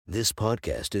This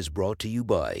podcast is brought to you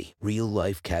by Real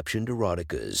Life Captioned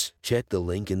Eroticas. Check the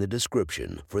link in the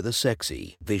description for the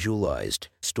sexy, visualized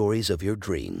stories of your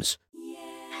dreams.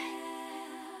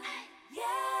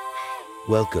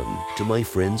 Welcome to my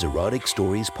friend's Erotic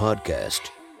Stories podcast,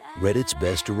 Reddit's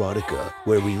Best Erotica,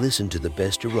 where we listen to the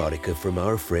best erotica from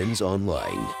our friends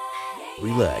online.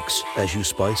 Relax as you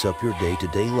spice up your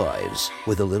day-to-day lives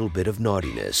with a little bit of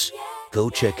naughtiness. Go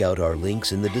check out our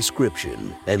links in the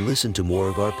description and listen to more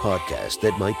of our podcast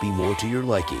that might be more to your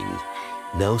liking.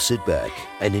 Now sit back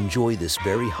and enjoy this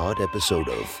very hot episode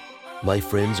of My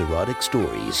Friend's Erotic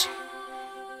Stories.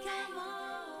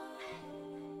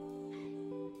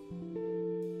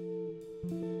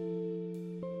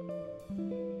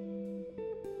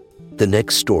 The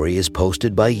next story is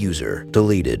posted by user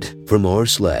deleted from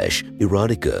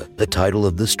r/erotica. The title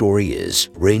of the story is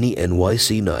Rainy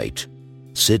NYC Night.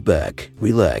 Sit back,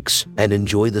 relax, and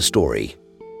enjoy the story.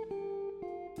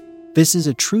 This is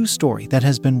a true story that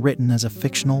has been written as a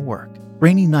fictional work.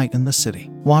 Rainy night in the city.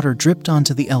 Water dripped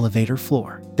onto the elevator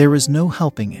floor. There was no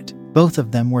helping it. Both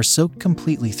of them were soaked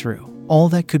completely through. All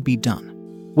that could be done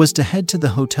was to head to the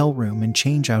hotel room and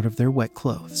change out of their wet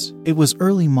clothes. It was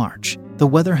early March. The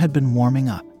weather had been warming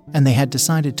up, and they had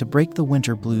decided to break the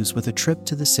winter blues with a trip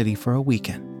to the city for a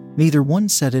weekend. Neither one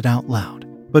said it out loud,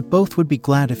 but both would be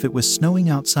glad if it was snowing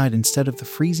outside instead of the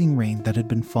freezing rain that had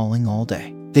been falling all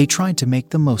day. They tried to make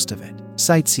the most of it.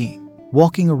 Sightseeing,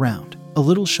 walking around, a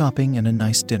little shopping, and a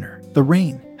nice dinner. The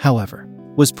rain, however,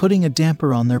 was putting a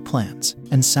damper on their plans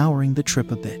and souring the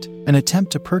trip a bit. An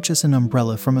attempt to purchase an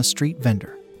umbrella from a street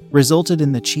vendor resulted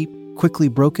in the cheap, quickly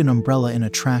broken umbrella in a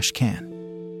trash can,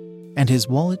 and his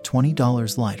wallet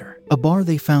 $20 lighter. A bar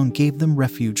they found gave them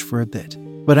refuge for a bit,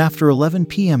 but after 11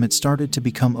 p.m. it started to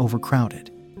become overcrowded,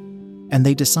 and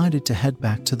they decided to head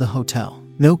back to the hotel.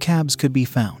 No cabs could be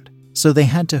found, so they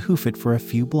had to hoof it for a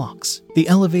few blocks. The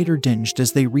elevator dinged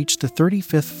as they reached the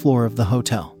 35th floor of the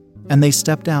hotel, and they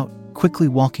stepped out, quickly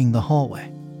walking the hallway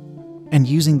and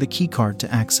using the keycard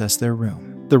to access their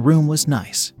room. The room was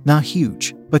nice, not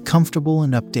huge, but comfortable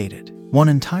and updated. One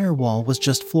entire wall was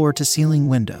just floor-to-ceiling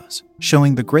windows,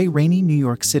 showing the gray, rainy New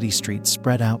York City streets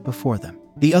spread out before them.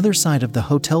 The other side of the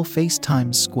hotel faced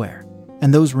Times Square,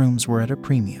 and those rooms were at a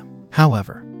premium.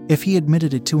 However, if he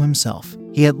admitted it to himself,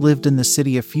 he had lived in the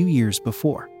city a few years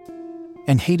before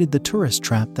and hated the tourist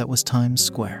trap that was Times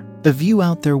Square. The view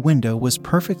out their window was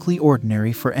perfectly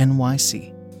ordinary for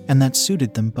NYC, and that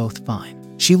suited them both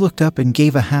fine. She looked up and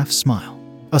gave a half smile,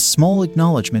 a small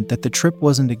acknowledgement that the trip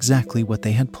wasn't exactly what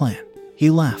they had planned. He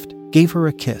laughed, gave her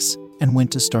a kiss, and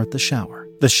went to start the shower.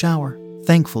 The shower,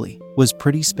 thankfully, was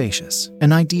pretty spacious.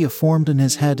 An idea formed in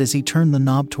his head as he turned the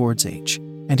knob towards H,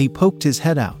 and he poked his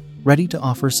head out, ready to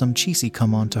offer some cheesy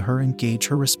come on to her and gauge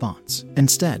her response.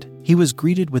 Instead, he was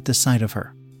greeted with the sight of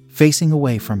her, facing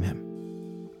away from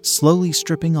him, slowly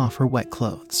stripping off her wet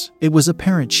clothes. It was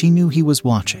apparent she knew he was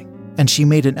watching, and she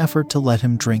made an effort to let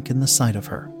him drink in the sight of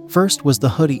her. First was the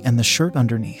hoodie and the shirt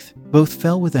underneath. Both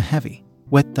fell with a heavy,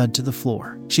 wet thud to the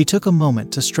floor. She took a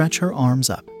moment to stretch her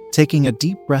arms up, taking a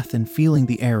deep breath and feeling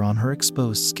the air on her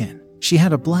exposed skin. She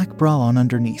had a black bra on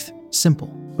underneath,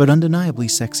 simple, but undeniably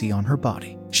sexy on her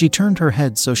body. She turned her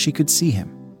head so she could see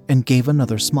him, and gave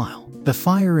another smile. The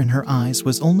fire in her eyes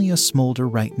was only a smolder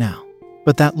right now,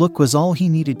 but that look was all he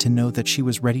needed to know that she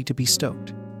was ready to be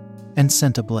stoked and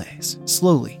sent ablaze.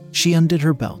 Slowly, she undid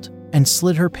her belt and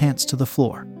slid her pants to the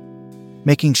floor,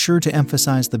 making sure to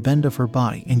emphasize the bend of her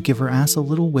body and give her ass a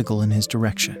little wiggle in his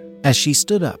direction. As she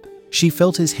stood up, she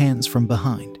felt his hands from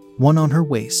behind, one on her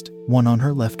waist, one on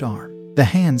her left arm. The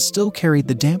hands still carried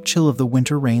the damp chill of the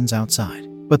winter rains outside,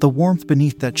 but the warmth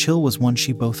beneath that chill was one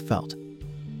she both felt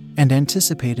and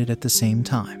anticipated at the same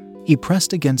time. He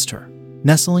pressed against her,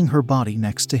 nestling her body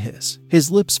next to his.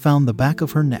 His lips found the back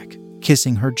of her neck,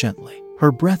 kissing her gently.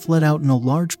 Her breath let out in a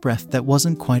large breath that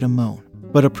wasn't quite a moan,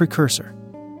 but a precursor,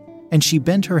 and she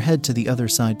bent her head to the other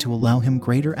side to allow him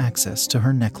greater access to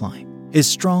her neckline. His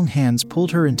strong hands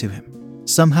pulled her into him,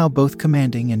 somehow both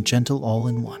commanding and gentle all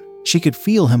in one. She could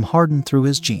feel him harden through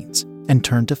his jeans, and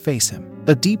turned to face him.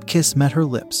 A deep kiss met her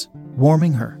lips,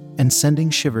 warming her and sending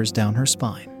shivers down her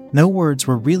spine. No words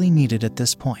were really needed at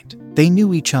this point. They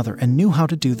knew each other and knew how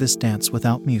to do this dance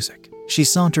without music. She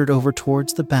sauntered over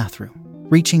towards the bathroom,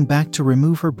 reaching back to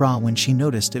remove her bra when she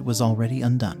noticed it was already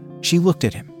undone. She looked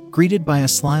at him, greeted by a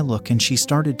sly look, and she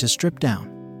started to strip down,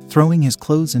 throwing his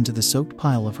clothes into the soaked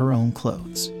pile of her own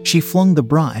clothes. She flung the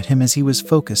bra at him as he was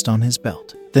focused on his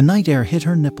belt. The night air hit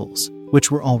her nipples, which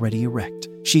were already erect.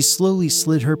 She slowly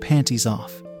slid her panties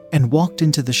off and walked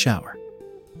into the shower,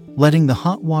 letting the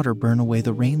hot water burn away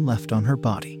the rain left on her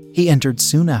body. He entered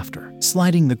soon after,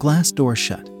 sliding the glass door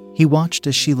shut He watched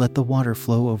as she let the water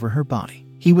flow over her body.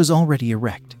 He was already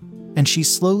erect, and she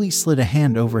slowly slid a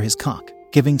hand over his cock,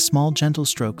 giving small gentle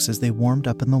strokes as they warmed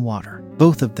up in the water.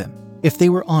 Both of them, if they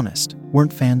were honest,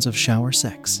 weren't fans of shower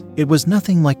sex. It was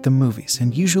nothing like the movies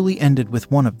and usually ended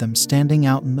with one of them standing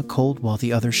out in the cold while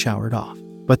the other showered off.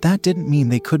 But that didn't mean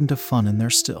they couldn't have fun in there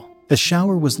still. The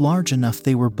shower was large enough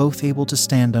they were both able to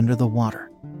stand under the water,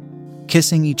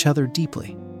 kissing each other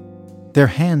deeply, their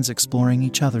hands exploring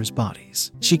each other's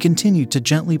bodies. She continued to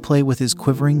gently play with his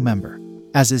quivering member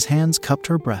as his hands cupped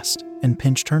her breast and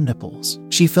pinched her nipples.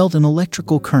 She felt an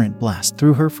electrical current blast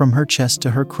through her from her chest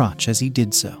to her crotch as he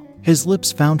did so. His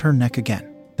lips found her neck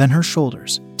again, then her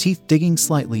shoulders, teeth digging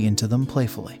slightly into them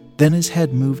playfully. Then his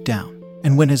head moved down,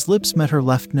 and when his lips met her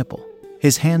left nipple,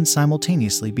 his hand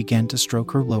simultaneously began to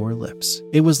stroke her lower lips.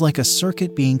 It was like a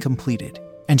circuit being completed,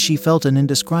 and she felt an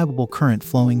indescribable current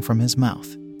flowing from his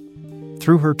mouth,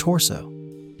 through her torso,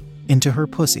 into her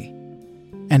pussy,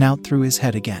 and out through his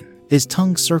head again. His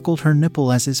tongue circled her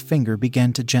nipple as his finger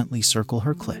began to gently circle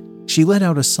her clit. She let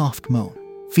out a soft moan,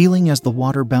 feeling as the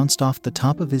water bounced off the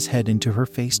top of his head into her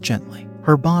face gently.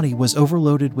 Her body was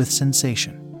overloaded with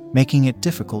sensation, making it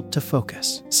difficult to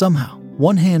focus. Somehow,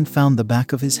 one hand found the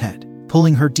back of his head,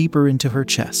 pulling her deeper into her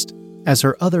chest, as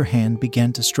her other hand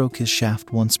began to stroke his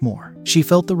shaft once more. She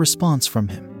felt the response from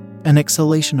him, an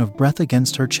exhalation of breath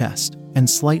against her chest, and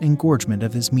slight engorgement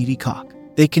of his meaty cock.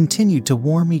 They continued to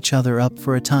warm each other up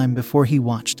for a time before he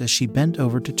watched as she bent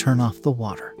over to turn off the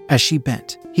water. As she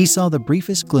bent, he saw the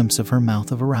briefest glimpse of her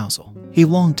mouth of arousal. He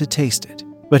longed to taste it,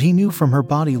 but he knew from her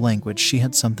body language she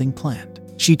had something planned.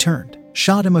 She turned,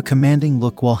 shot him a commanding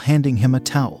look while handing him a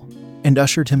towel, and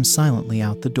ushered him silently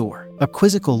out the door. A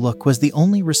quizzical look was the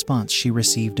only response she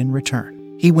received in return.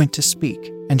 He went to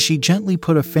speak, and she gently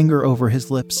put a finger over his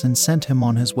lips and sent him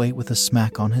on his way with a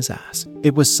smack on his ass.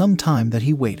 It was some time that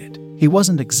he waited. He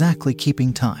wasn't exactly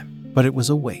keeping time, but it was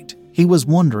a wait. He was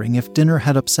wondering if dinner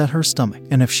had upset her stomach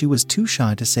and if she was too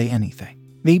shy to say anything.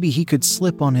 Maybe he could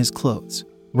slip on his clothes,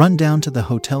 run down to the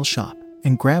hotel shop,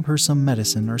 and grab her some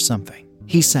medicine or something.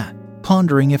 He sat,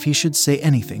 pondering if he should say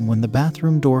anything when the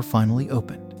bathroom door finally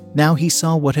opened. Now he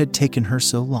saw what had taken her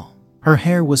so long. Her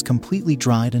hair was completely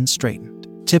dried and straightened.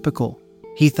 Typical,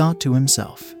 he thought to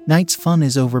himself. Night's fun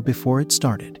is over before it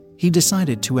started. He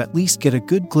decided to at least get a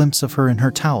good glimpse of her in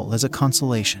her towel as a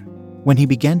consolation, when he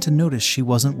began to notice she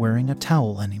wasn't wearing a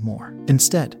towel anymore.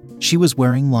 Instead, she was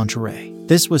wearing lingerie.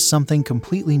 This was something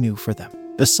completely new for them.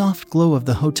 The soft glow of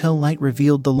the hotel light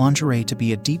revealed the lingerie to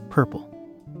be a deep purple,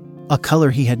 a color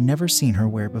he had never seen her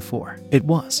wear before. It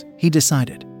was, he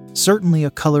decided, certainly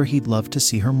a color he'd love to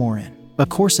see her more in. A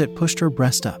corset pushed her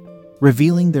breast up,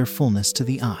 revealing their fullness to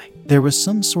the eye. There was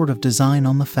some sort of design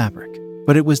on the fabric,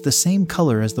 but it was the same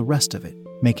color as the rest of it,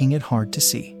 making it hard to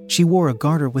see. She wore a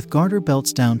garter with garter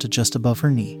belts down to just above her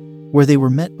knee, where they were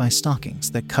met by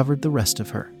stockings that covered the rest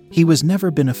of her. He was never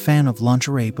been a fan of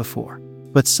lingerie before,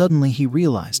 but suddenly he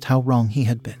realized how wrong he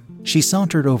had been. She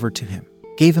sauntered over to him,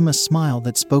 gave him a smile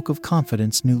that spoke of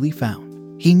confidence newly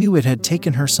found. He knew it had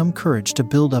taken her some courage to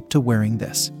build up to wearing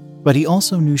this, but he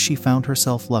also knew she found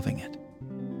herself loving it,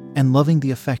 and loving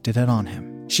the effect it had on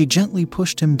him. She gently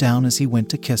pushed him down as he went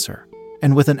to kiss her,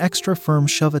 and with an extra firm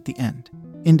shove at the end,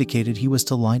 indicated he was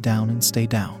to lie down and stay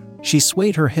down. She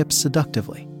swayed her hips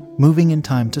seductively, moving in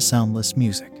time to soundless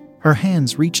music. Her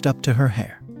hands reached up to her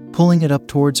hair, pulling it up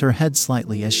towards her head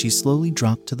slightly as she slowly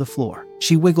dropped to the floor.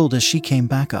 She wiggled as she came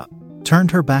back up,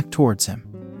 turned her back towards him,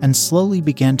 and slowly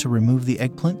began to remove the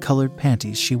eggplant-colored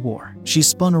panties she wore. She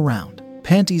spun around,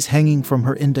 panties hanging from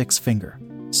her index finger,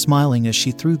 smiling as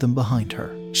she threw them behind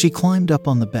her. She climbed up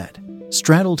on the bed,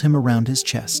 straddled him around his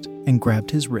chest, and grabbed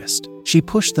his wrist. She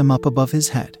pushed them up above his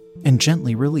head and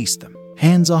gently released them.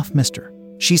 "Hands off, mister,"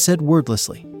 she said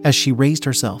wordlessly as she raised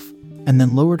herself and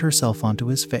then lowered herself onto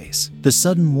his face. The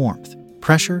sudden warmth,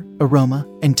 pressure, aroma,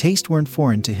 and taste weren't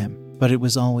foreign to him, but it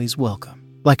was always welcome,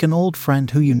 like an old friend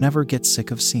who you never get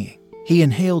sick of seeing. He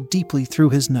inhaled deeply through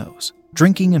his nose,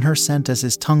 drinking in her scent as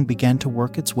his tongue began to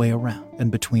work its way around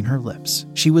and between her lips.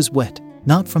 She was wet,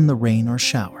 not from the rain or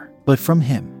shower, but from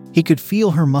him. He could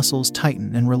feel her muscles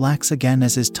tighten and relax again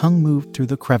as his tongue moved through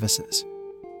the crevices,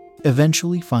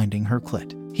 eventually finding her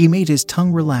clit. He made his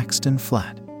tongue relaxed and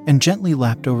flat, and gently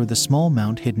lapped over the small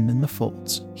mound hidden in the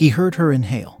folds. He heard her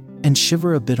inhale and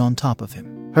shiver a bit on top of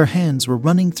him. Her hands were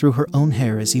running through her own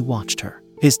hair as he watched her.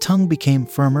 His tongue became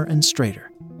firmer and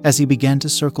straighter as he began to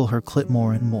circle her clit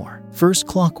more and more. First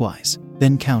clockwise,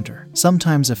 then counter.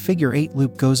 Sometimes a figure-8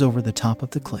 loop goes over the top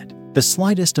of the clit. The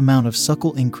slightest amount of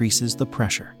suckle increases the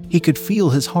pressure. He could feel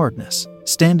his hardness,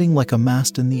 standing like a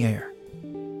mast in the air,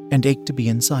 and ached to be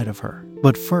inside of her.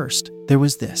 But first, there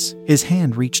was this. His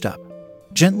hand reached up,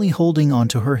 gently holding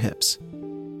onto her hips,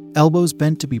 elbows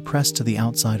bent to be pressed to the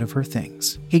outside of her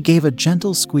things. He gave a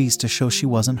gentle squeeze to show she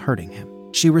wasn't hurting him.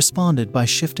 She responded by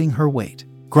shifting her weight,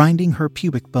 grinding her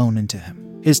pubic bone into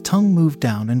him. His tongue moved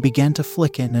down and began to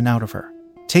flick in and out of her,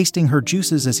 tasting her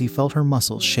juices as he felt her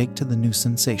muscles shake to the new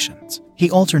sensations.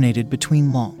 He alternated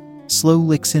between long, slow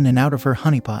licks in and out of her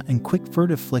honeypot and quick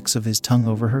furtive flicks of his tongue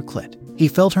over her clit. He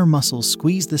felt her muscles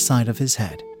squeeze the side of his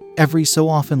head, every so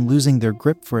often losing their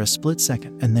grip for a split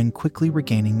second and then quickly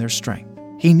regaining their strength.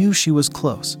 He knew she was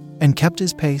close and kept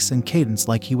his pace and cadence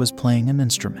like he was playing an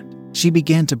instrument. She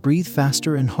began to breathe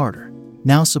faster and harder,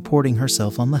 now supporting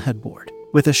herself on the headboard.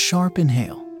 With a sharp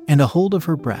inhale and a hold of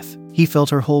her breath, he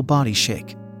felt her whole body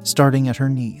shake, starting at her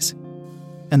knees,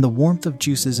 and the warmth of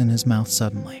juices in his mouth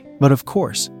suddenly. But of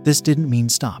course, this didn't mean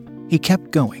stop. He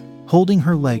kept going, holding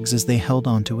her legs as they held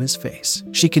onto his face.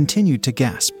 She continued to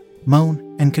gasp,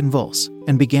 moan, and convulse,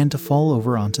 and began to fall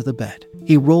over onto the bed.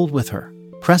 He rolled with her,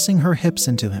 pressing her hips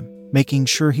into him, making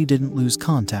sure he didn't lose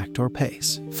contact or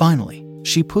pace. Finally,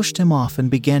 she pushed him off and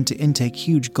began to intake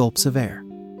huge gulps of air,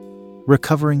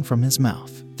 recovering from his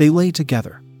mouth. They lay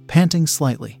together, panting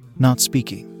slightly, not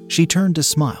speaking. She turned to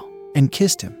smile and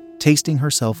kissed him, tasting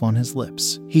herself on his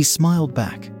lips. He smiled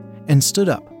back and stood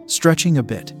up, stretching a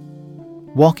bit,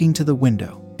 walking to the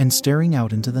window and staring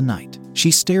out into the night. She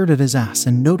stared at his ass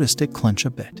and noticed it clench a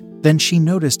bit. Then she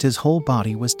noticed his whole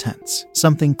body was tense.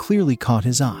 Something clearly caught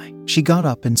his eye. She got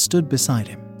up and stood beside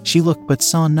him. She looked but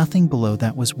saw nothing below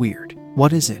that was weird.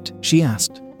 "What is it?" she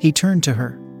asked. He turned to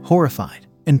her, horrified,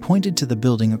 and pointed to the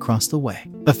building across the way.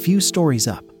 A few stories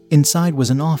up, inside was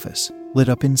an office, lit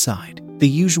up inside. The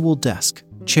usual desk,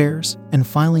 chairs, and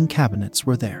filing cabinets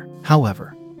were there.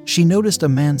 However, she noticed a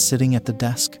man sitting at the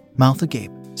desk, mouth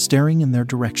agape, staring in their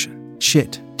direction.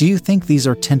 "Shit, do you think these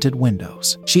are tinted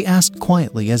windows?" she asked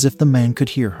quietly as if the man could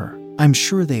hear her. "I'm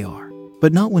sure they are,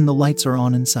 but not when the lights are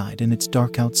on inside and it's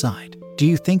dark outside." "Do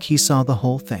you think he saw the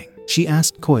whole thing?" she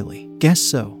asked coyly. "Guess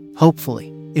so.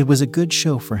 Hopefully, it was a good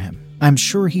show for him. I'm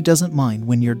sure he doesn't mind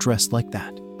when you're dressed like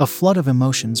that." A flood of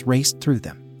emotions raced through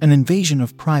them, an invasion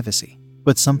of privacy.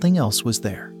 But something else was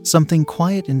there, something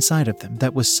quiet inside of them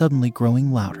that was suddenly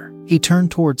growing louder. He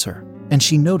turned towards her, and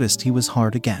she noticed he was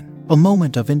hard again. A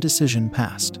moment of indecision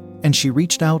passed, and she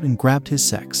reached out and grabbed his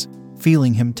sex,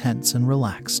 feeling him tense and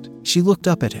relaxed. She looked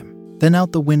up at him, then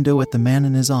out the window at the man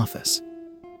in his office,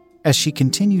 as she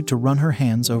continued to run her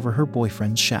hands over her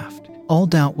boyfriend's shaft. All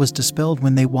doubt was dispelled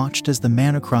when they watched as the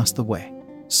man across the way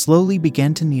slowly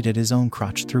began to knead at his own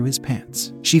crotch through his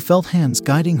pants. She felt hands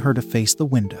guiding her to face the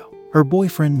window. Her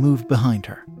boyfriend moved behind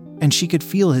her, and she could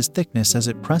feel his thickness as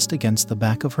it pressed against the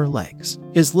back of her legs.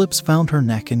 His lips found her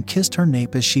neck and kissed her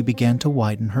nape as she began to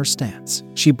widen her stance.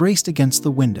 She braced against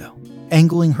the window,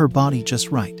 angling her body just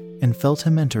right, and felt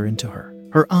him enter into her.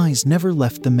 Her eyes never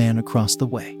left the man across the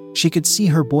way. She could see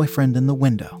her boyfriend in the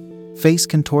window, face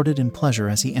contorted in pleasure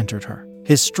as he entered her,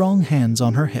 his strong hands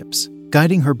on her hips,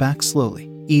 guiding her back slowly,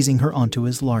 easing her onto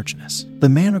his largeness. The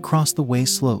man across the way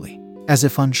slowly, as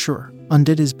if unsure,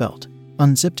 undid his belt,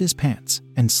 unzipped his pants,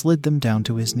 and slid them down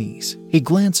to his knees. He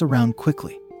glanced around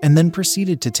quickly, and then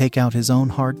proceeded to take out his own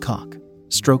hard cock,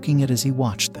 stroking it as he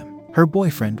watched them. Her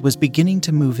boyfriend was beginning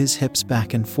to move his hips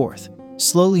back and forth,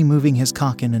 slowly moving his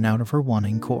cock in and out of her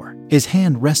wanting core, his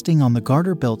hand resting on the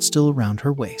garter belt still around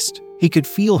her waist. He could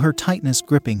feel her tightness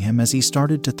gripping him as he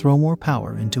started to throw more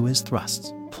power into his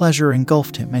thrusts. Pleasure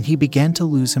engulfed him and he began to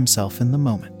lose himself in the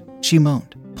moment. She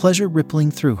moaned, pleasure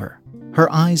rippling through her, her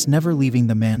eyes never leaving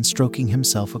the man stroking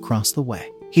himself across the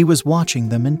way. He was watching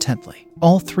them intently.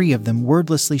 All three of them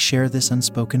wordlessly share this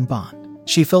unspoken bond.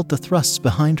 She felt the thrusts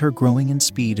behind her growing in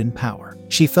speed and power.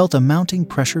 She felt a mounting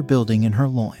pressure building in her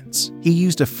loins. He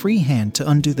used a free hand to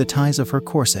undo the ties of her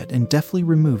corset and deftly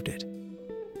removed it,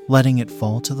 letting it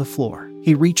fall to the floor.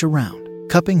 He reached around,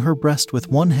 cupping her breast with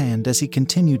one hand as he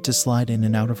continued to slide in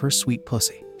and out of her sweet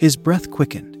pussy. His breath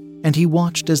quickened, and he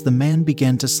watched as the man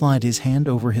began to slide his hand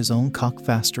over his own cock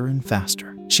faster and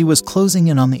faster. She was closing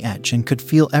in on the edge and could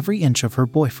feel every inch of her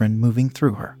boyfriend moving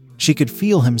through her. She could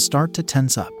feel him start to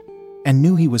tense up, and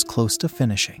knew he was close to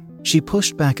finishing. She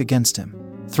pushed back against him,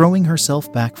 throwing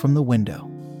herself back from the window,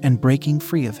 and breaking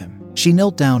free of him. She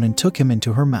knelt down and took him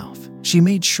into her mouth. She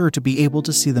made sure to be able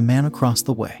to see the man across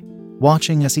the way,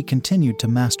 watching as he continued to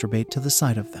masturbate to the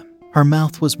sight of them. Her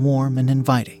mouth was warm and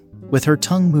inviting, with her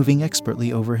tongue moving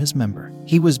expertly over his member.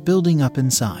 He was building up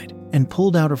inside, and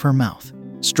pulled out of her mouth,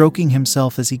 stroking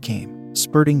himself as he came,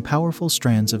 spurting powerful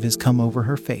strands of his cum over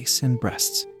her face and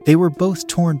breasts. They were both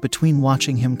torn between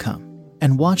watching him come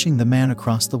and watching the man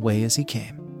across the way as he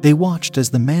came. They watched as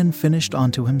the man finished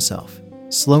onto himself,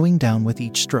 slowing down with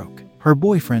each stroke. Her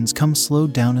boyfriend's cum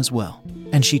slowed down as well,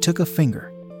 and she took a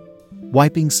finger,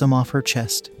 wiping some off her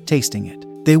chest, tasting it.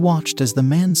 They watched as the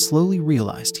man slowly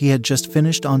realized he had just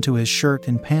finished onto his shirt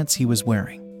and pants he was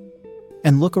wearing,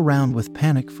 and look around with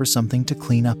panic for something to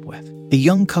clean up with. The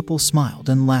young couple smiled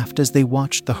and laughed as they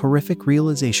watched the horrific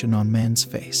realization on man's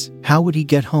face. How would he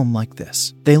get home like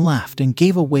this? They laughed and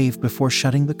gave a wave before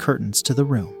shutting the curtains to the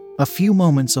room. A few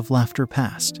moments of laughter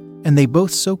passed, and they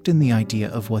both soaked in the idea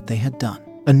of what they had done.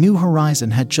 A new horizon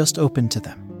had just opened to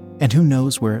them, and who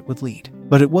knows where it would lead.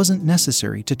 But it wasn't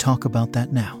necessary to talk about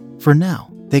that now. For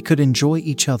now, they could enjoy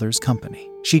each other's company.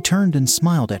 She turned and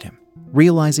smiled at him,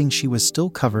 realizing she was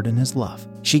still covered in his love.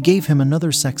 She gave him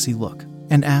another sexy look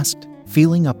and asked,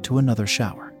 feeling up to another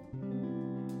shower.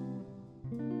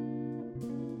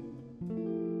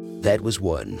 That was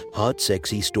one hot,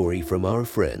 sexy story from our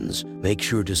friends. Make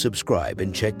sure to subscribe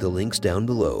and check the links down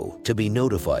below to be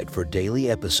notified for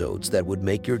daily episodes that would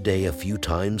make your day a few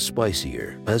times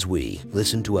spicier as we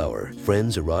listen to our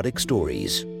friends' erotic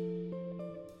stories.